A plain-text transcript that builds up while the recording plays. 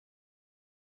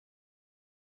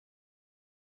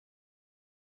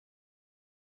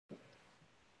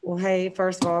Well, hey,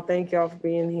 first of all, thank y'all for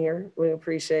being here. We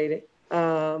appreciate it.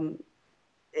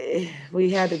 We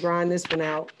had to grind this one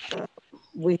out.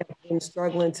 We have been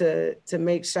struggling to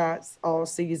make shots all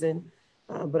season,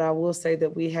 but I will say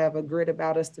that we have a grit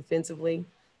about us defensively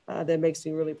that makes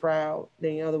me really proud.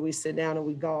 That, that we sit down and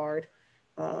we guard.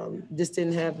 Just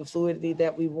didn't have the fluidity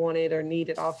that we wanted or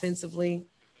needed offensively.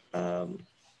 Um,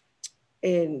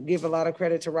 and give a lot of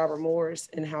credit to Robert Morris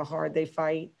and how hard they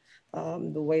fight,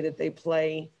 the way that they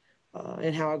play,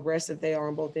 and how aggressive they are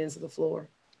on both ends of the floor.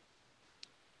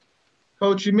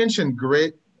 Coach, you mentioned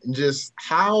grit. And just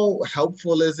how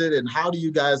helpful is it, and how do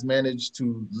you guys manage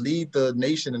to lead the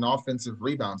nation in offensive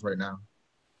rebounds right now?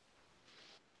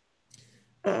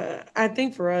 I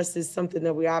think for us, it's something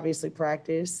that we obviously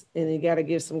practice, and you got to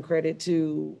give some credit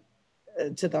to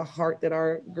the heart that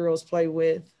our girls play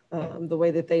with. The way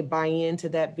that they buy into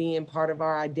that being part of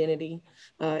our identity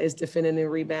is defending and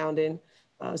rebounding.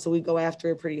 So we go after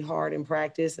it pretty hard in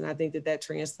practice, and I think that that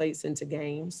translates into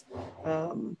games.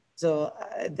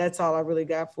 That's all I really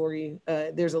got for you.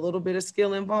 There's a little bit of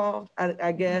skill involved,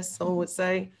 I guess someone would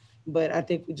say, but I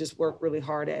think we just work really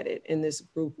hard at it, and this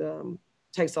group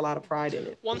takes a lot of pride in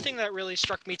it. One thing that really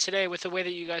struck me today with the way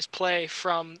that you guys play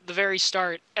from the very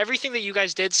start, everything that you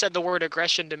guys did said the word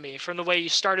aggression to me. From the way you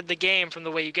started the game, from the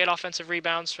way you get offensive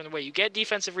rebounds, from the way you get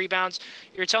defensive rebounds,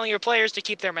 you're telling your players to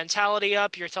keep their mentality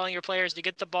up. You're telling your players to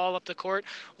get the ball up the court.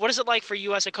 What is it like for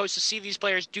you as a coach to see these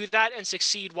players do that and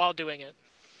succeed while doing it?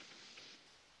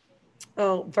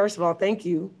 Oh, first of all, thank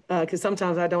you, because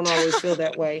sometimes I don't always feel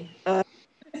that way.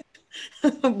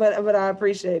 But I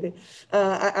appreciate it.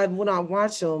 When I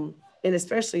watch them, and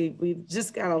especially we've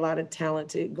just got a lot of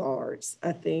talented guards,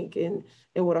 I think, and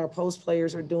what our post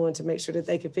players are doing to make sure that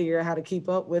they can figure out how to keep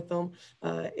up with them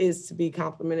is to be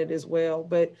complimented as well.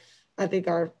 But I think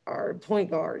our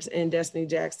point guards and Destiny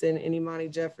Jackson and Imani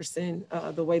Jefferson,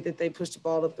 the way that they push the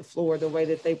ball up the floor, the way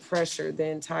that they pressure the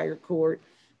entire court.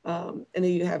 And then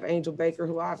you have Angel Baker,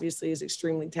 who obviously is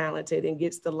extremely talented and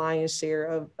gets the lion's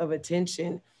share of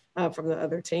attention from the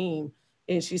other team,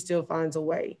 and she still finds a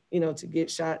way, to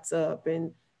get shots up.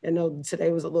 And I know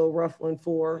today was a little rough one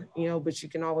for, but you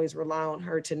can always rely on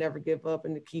her to never give up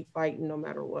and to keep fighting no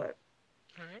matter what.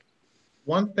 All right.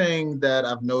 One thing that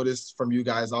I've noticed from you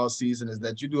guys all season is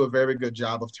that you do a very good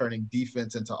job of turning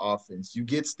defense into offense. You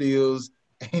get steals,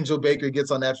 Angel Baker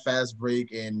gets on that fast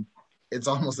break, and it's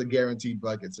almost a guaranteed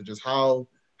bucket. So just how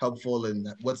helpful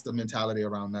and what's the mentality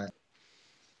around that?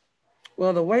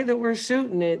 Well, the way that we're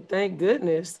shooting it, thank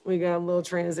goodness we got a little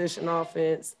transition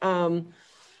offense.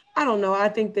 I don't know. I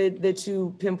think that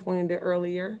you pinpointed it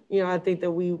earlier. I think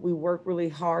that we work really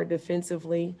hard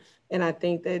defensively, and I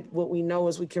think that what we know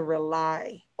is we can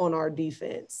rely on our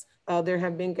defense. There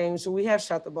have been games where we have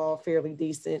shot the ball fairly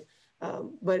decent,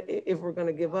 but if we're going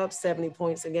to give up 70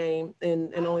 points a game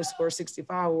and only score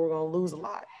 65, we're going to lose a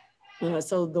lot.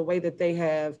 So the way that they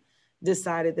have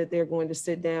decided that they're going to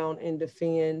sit down and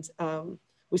defend.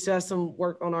 We still have some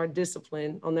work on our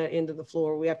discipline on that end of the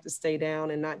floor. We have to stay down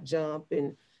and not jump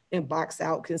and box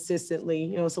out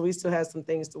consistently. So we still have some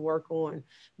things to work on.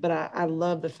 But I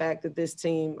love the fact that this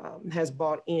team has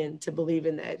bought in to believe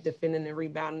in that defending and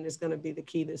rebounding is going to be the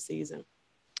key this season.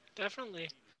 Definitely.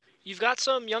 You've got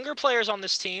some younger players on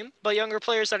this team, but younger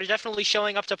players that are definitely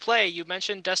showing up to play. You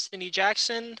mentioned Destiny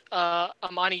Jackson,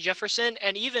 Amani Jefferson,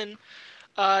 and even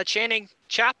Channing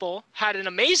Chapel had an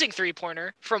amazing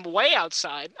three-pointer from way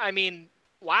outside. I mean,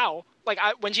 wow. Like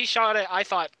when she shot it, I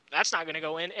thought that's not going to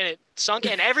go in, and it sunk.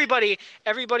 And everybody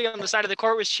on the side of the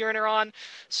court was cheering her on.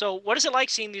 So, what is it like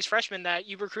seeing these freshmen that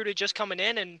you recruited just coming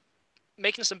in and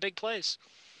making some big plays?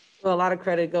 Well, a lot of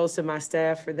credit goes to my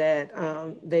staff for that.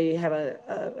 They have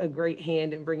a great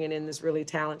hand in bringing in this really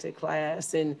talented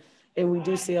class, and we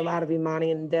do see a lot of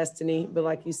Imani and Destiny. But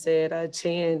like you said,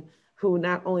 Chan, who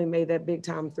not only made that big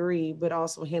time three, but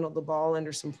also handled the ball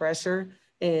under some pressure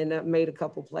and made a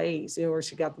couple plays. Where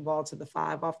she got the ball to the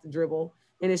five off the dribble,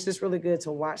 and it's just really good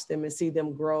to watch them and see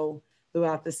them grow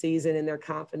throughout the season and their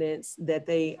confidence that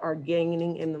they are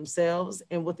gaining in themselves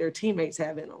and what their teammates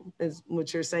have in them is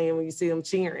what you're saying when you see them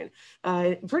cheering.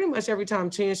 Pretty much every time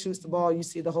Chan shoots the ball, you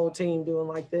see the whole team doing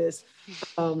like this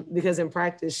because in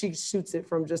practice, she shoots it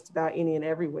from just about any and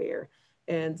everywhere.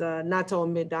 And not to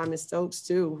omit Diamond Stokes,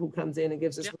 too, who comes in and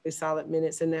gives us really solid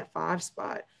minutes in that five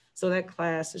spot. So that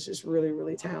class is just really,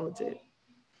 really talented.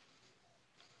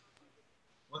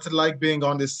 What's it like being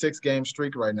on this 6 game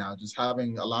streak right now? Just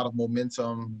having a lot of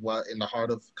momentum in the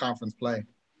heart of conference play.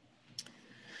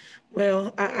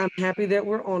 Well, I'm happy that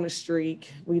we're on a streak.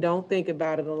 We don't think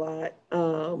about it a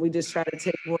lot. We just try to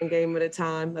take one game at a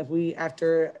time. Like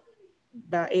after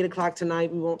about 8 o'clock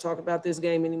tonight, we won't talk about this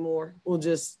game anymore. We'll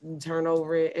just turn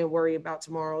over it and worry about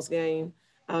tomorrow's game.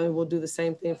 And we'll do the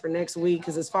same thing for next week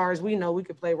because, as far as we know, we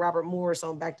could play Robert Morris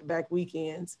on back-to-back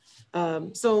weekends.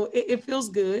 So it feels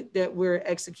good that we're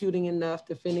executing enough,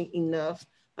 defending enough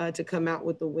to come out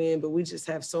with the win. But we just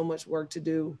have so much work to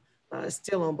do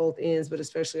still on both ends, but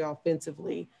especially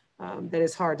offensively, that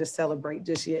it's hard to celebrate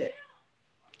just yet.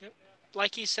 Yep.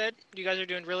 Like he said, you guys are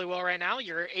doing really well right now.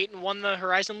 You're 8-1 in the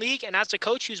Horizon League, and as a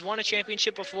coach who's won a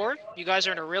championship before, you guys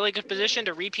are in a really good position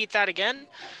to repeat that again.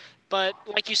 But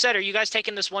like you said, are you guys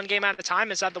taking this one game at a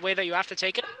time? Is that the way that you have to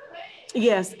take it?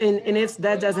 Yes, and it's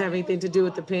that doesn't have anything to do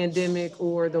with the pandemic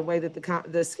or the way that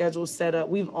the schedule's set up.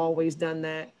 We've always done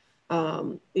that.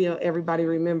 Everybody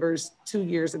remembers 2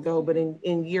 years ago, but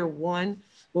in year one,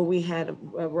 when we had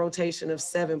a rotation of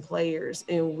 7 players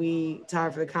and we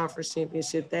tied for the conference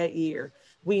championship that year,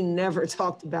 we never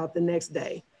talked about the next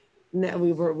day.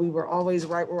 We were always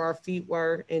right where our feet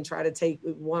were and try to take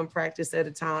one practice at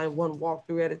a time, one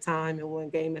walkthrough at a time, and one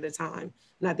game at a time.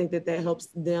 And I think that helps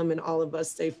them and all of us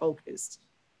stay focused.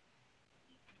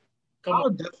 How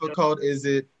difficult is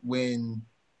it when,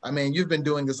 I mean, you've been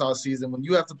doing this all season, when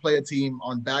you have to play a team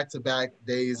on back-to-back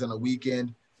days on a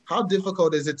weekend, how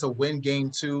difficult is it to win game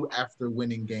two after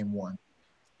winning game one?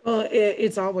 Well,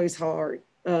 it's always hard.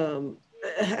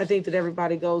 I think that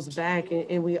everybody goes back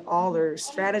and we all are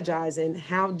strategizing.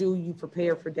 How do you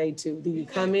prepare for day two? Do you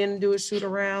come in and do a shoot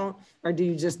around, or do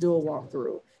you just do a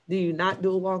walkthrough? Do you not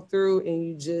do a walkthrough and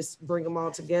you just bring them all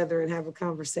together and have a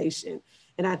conversation?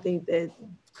 And I think that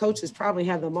coaches probably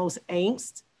have the most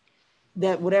angst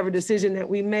that whatever decision that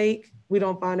we make, we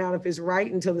don't find out if it's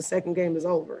right until the second game is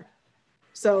over.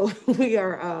 So we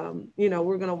are,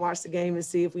 we're going to watch the game and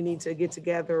see if we need to get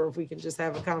together or if we can just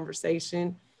have a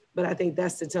conversation. But I think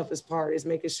that's the toughest part, is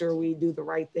making sure we do the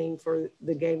right thing for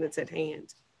the game that's at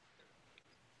hand.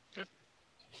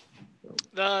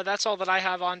 That's all that I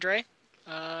have, Andre.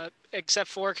 Except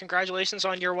for congratulations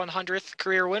on your 100th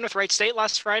career win with Wright State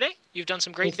last Friday. You've done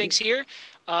some great things here.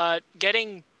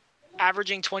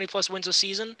 Averaging 20-plus wins a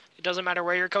season. It doesn't matter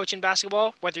where you're coaching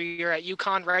basketball, whether you're at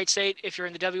UConn, Wright State, if you're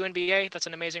in the WNBA, that's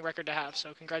an amazing record to have.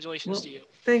 So congratulations to you.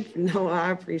 Thank you. No,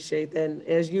 I appreciate that. And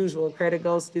as usual, credit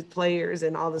goes to the players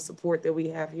and all the support that we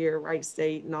have here at Wright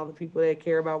State and all the people that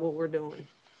care about what we're doing.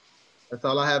 That's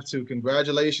all I have to.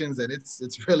 Congratulations, and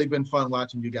it's really been fun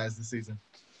watching you guys this season.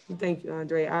 Thank you,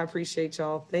 Andre. I appreciate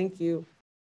y'all. Thank you.